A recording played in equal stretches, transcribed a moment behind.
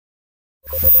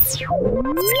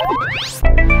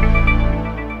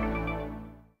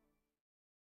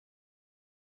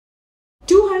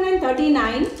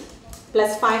239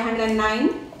 plus 509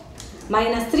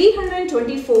 minus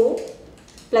 324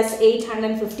 plus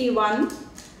 851,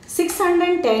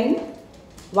 610,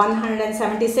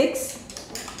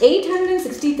 176,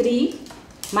 863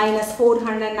 minus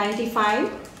 495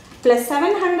 plus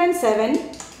 707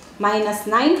 minus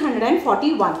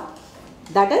 941.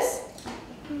 That is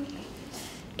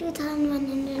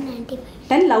 2195.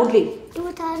 10 loudly.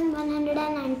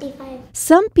 2195.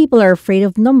 Some people are afraid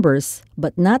of numbers,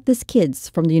 but not these kids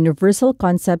from the universal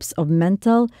concepts of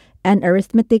mental and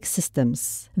arithmetic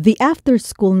systems. The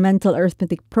after-school mental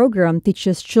arithmetic program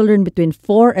teaches children between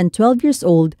 4 and 12 years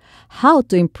old how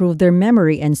to improve their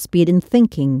memory and speed in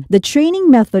thinking. The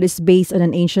training method is based on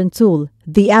an ancient tool,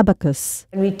 the abacus.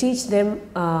 We teach them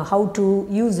how to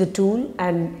use the tool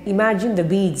and imagine the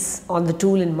beads on the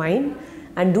tool in mind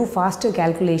and do faster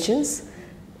calculations,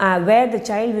 where the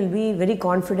child will be very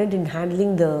confident in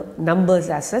handling the numbers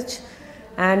as such,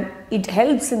 and it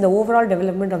helps in the overall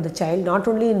development of the child, not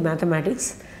only in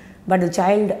mathematics, but the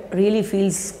child really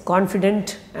feels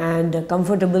confident and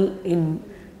comfortable in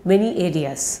many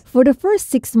areas. For the first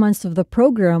 6 months of the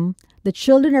program, the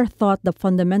children are taught the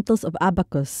fundamentals of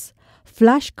abacus.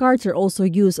 Flashcards are also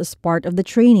used as part of the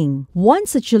training.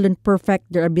 Once the children perfect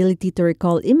their ability to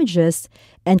recall images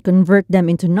and convert them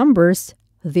into numbers,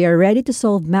 they are ready to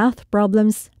solve math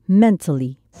problems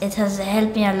mentally. It has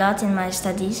helped me a lot in my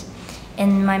studies,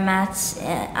 in my maths,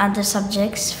 other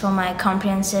subjects, for my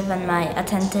comprehensive and my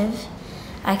attentive.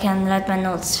 I can write my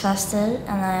notes faster,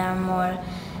 and I am more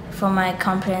for my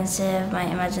comprehensive, my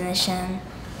imagination,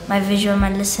 my visual,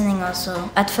 my listening also.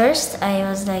 At first, I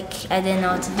was like, I didn't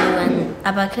know what to do in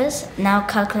abacus. Now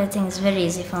calculating is very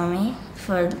easy for me,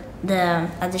 for the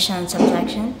addition and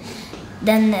subtraction.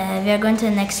 Then we are going to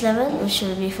the next level, which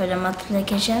will be for the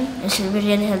multiplication, which will be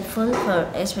really helpful for,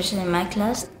 especially in my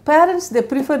class. Parents, they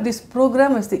prefer this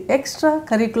program as the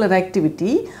extracurricular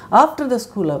activity after the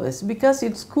school hours, because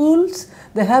in schools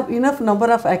they have enough number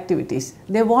of activities.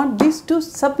 They want this to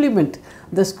supplement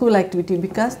the school activity,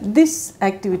 because this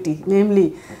activity,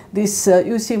 namely this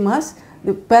UCMAS,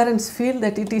 the parents feel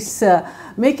that it is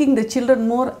making the children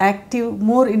more active,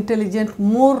 more intelligent,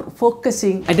 more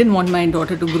focusing. I didn't want my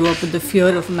daughter to grow up with the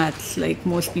fear of maths like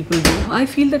most people do. I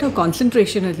feel that her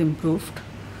concentration has improved,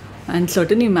 and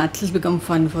certainly maths has become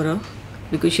fun for her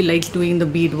because she likes doing the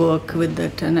beadwork with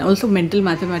it, and also mental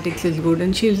mathematics is good,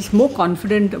 and she is more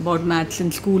confident about maths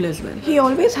in school as well. He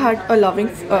always had a love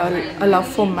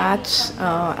for maths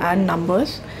and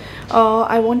numbers.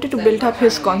 I wanted to build up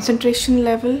his concentration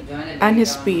level and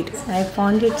his speed. I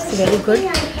found it very good,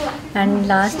 and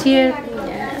last year,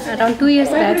 around 2 years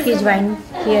back, he joined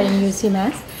here in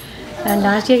UCMAS, and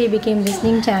last year he became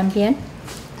listening champion,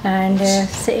 and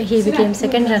he became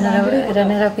second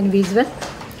runner-up in visual,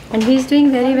 and he is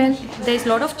doing very well. There is a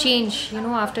lot of change,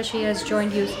 after she has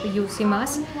joined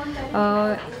UCMAS.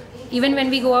 Even when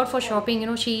we go out for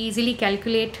shopping, she easily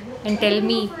calculate and tell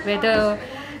me whether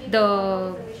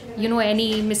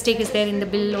any mistake is there in the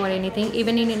bill or anything.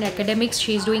 Even in academics,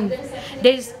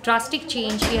 there is drastic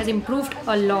change. He has improved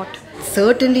a lot.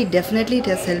 Certainly, definitely it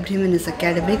has helped him in his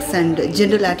academics and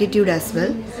general attitude as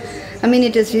well. I mean,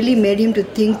 it has really made him to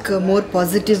think more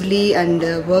positively and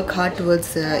work hard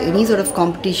towards any sort of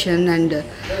competition, and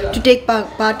to take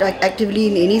part actively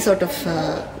in any sort of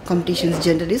competitions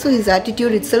generally. So his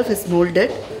attitude itself is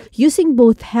molded. Using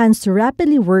both hands to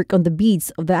rapidly work on the beads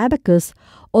of the abacus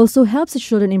also helps the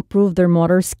children improve their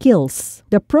motor skills.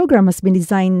 The program has been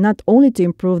designed not only to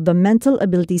improve the mental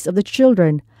abilities of the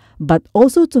children, but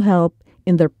also to help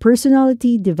in their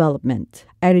personality development.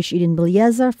 Irish Eden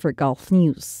Bilyeza for Gulf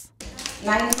News.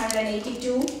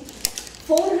 982,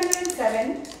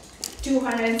 407,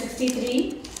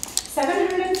 263,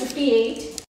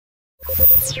 758.